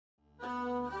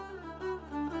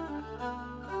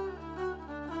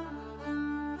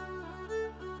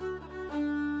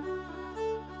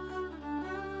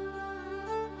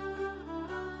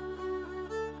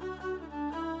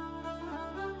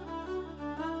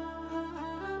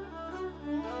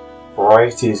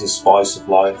Variety is a spice of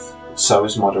life, but so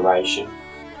is moderation,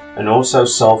 and also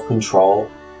self-control,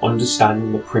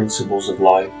 understanding the principles of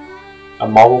life, a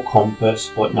moral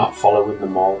compass but not following the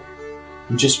mold.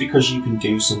 And just because you can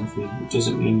do something, it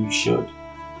doesn't mean you should.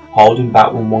 Holding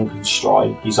back when one can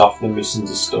strike is often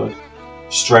misunderstood.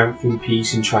 Strength and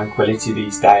peace and tranquility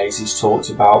these days is talked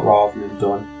about rather than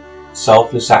done.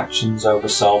 Selfless actions over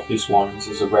selfless ones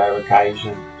is a rare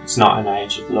occasion. It's not an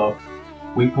age of love.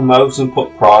 We promote and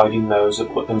put pride in those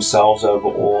that put themselves over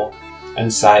all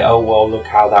and say, oh well, look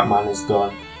how that man has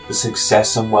done. The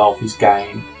success and wealth is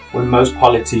gained, when most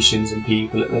politicians and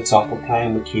people at the top are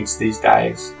playing with kids these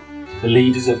days. The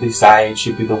leaders of this age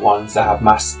should be the ones that have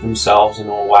mastered themselves in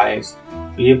all ways.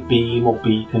 Be a beam or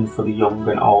beacon for the young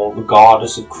and old,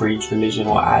 regardless of creed, religion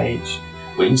or age.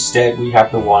 But instead we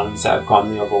have the ones that have gone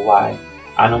the other way,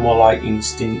 animal-like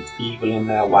instinct, evil in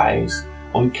their ways,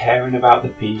 uncaring about the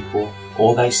people.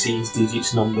 All they see is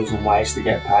digits, numbers and ways to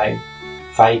get paid.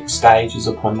 Fake stages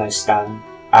upon they stand,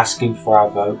 asking for our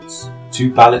votes.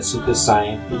 2 ballots of the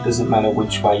same, it doesn't matter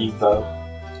which way you vote.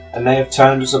 And they have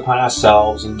turned us upon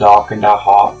ourselves and darkened our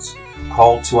hearts,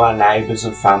 cold to our neighbours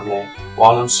and family,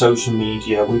 while on social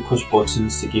media we push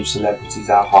buttons to give celebrities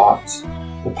our hearts.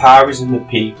 The power is in the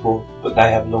people, but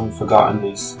they have long forgotten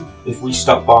this. If we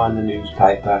stopped buying the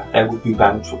newspaper, they would be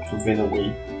bankrupt within a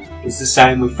week. It's the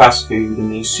same with fast food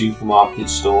and these supermarket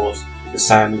stores, the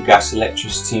same with gas,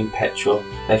 electricity and petrol.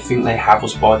 They think they have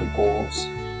us by the balls.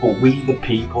 But we the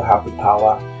people have the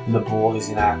power, and the ball is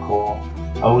in our court.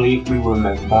 Only if we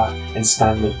remember and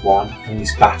stand with one can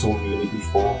this battle really be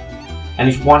fought. And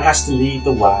if one has to lead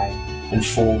the way and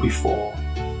fall before,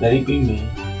 let it be me,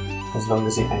 as long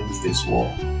as it ends this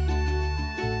war.